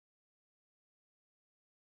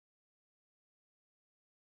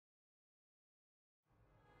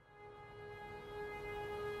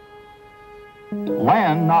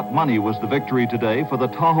Land, not money, was the victory today for the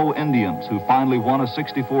Tahoe Indians, who finally won a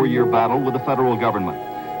 64-year battle with the federal government.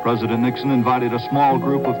 President Nixon invited a small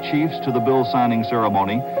group of chiefs to the bill signing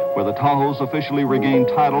ceremony, where the Tahoes officially regained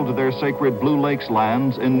title to their sacred Blue Lakes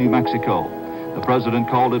lands in New Mexico. The president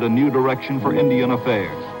called it a new direction for Indian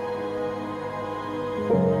affairs.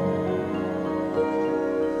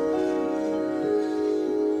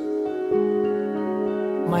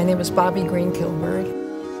 My name is Bobby Green Kilberg.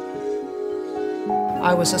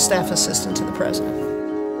 I was a staff assistant to the president.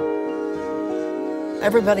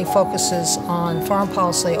 Everybody focuses on foreign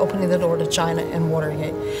policy, opening the door to China and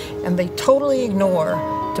Watergate, and they totally ignore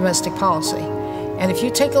domestic policy. And if you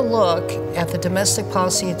take a look at the domestic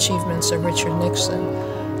policy achievements of Richard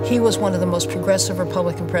Nixon, he was one of the most progressive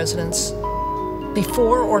Republican presidents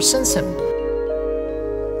before or since him.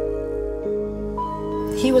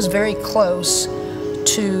 He was very close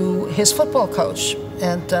to his football coach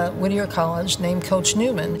at Whittier College named Coach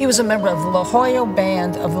Newman. He was a member of the La Jolla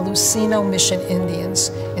Band of the Lucino Mission Indians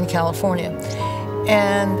in California.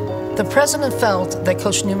 And the president felt that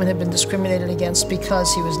Coach Newman had been discriminated against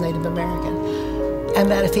because he was Native American. And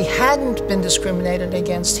that if he hadn't been discriminated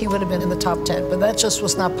against, he would have been in the top 10. But that just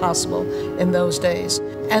was not possible in those days.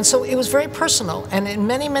 And so it was very personal. And in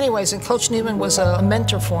many, many ways, and Coach Newman was a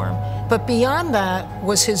mentor for him. But beyond that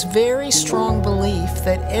was his very strong belief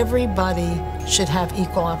that everybody should have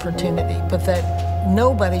equal opportunity, but that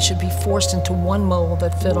nobody should be forced into one mold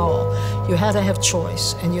that fit all. You had to have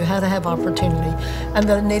choice, and you had to have opportunity. And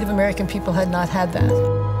the Native American people had not had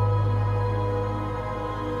that.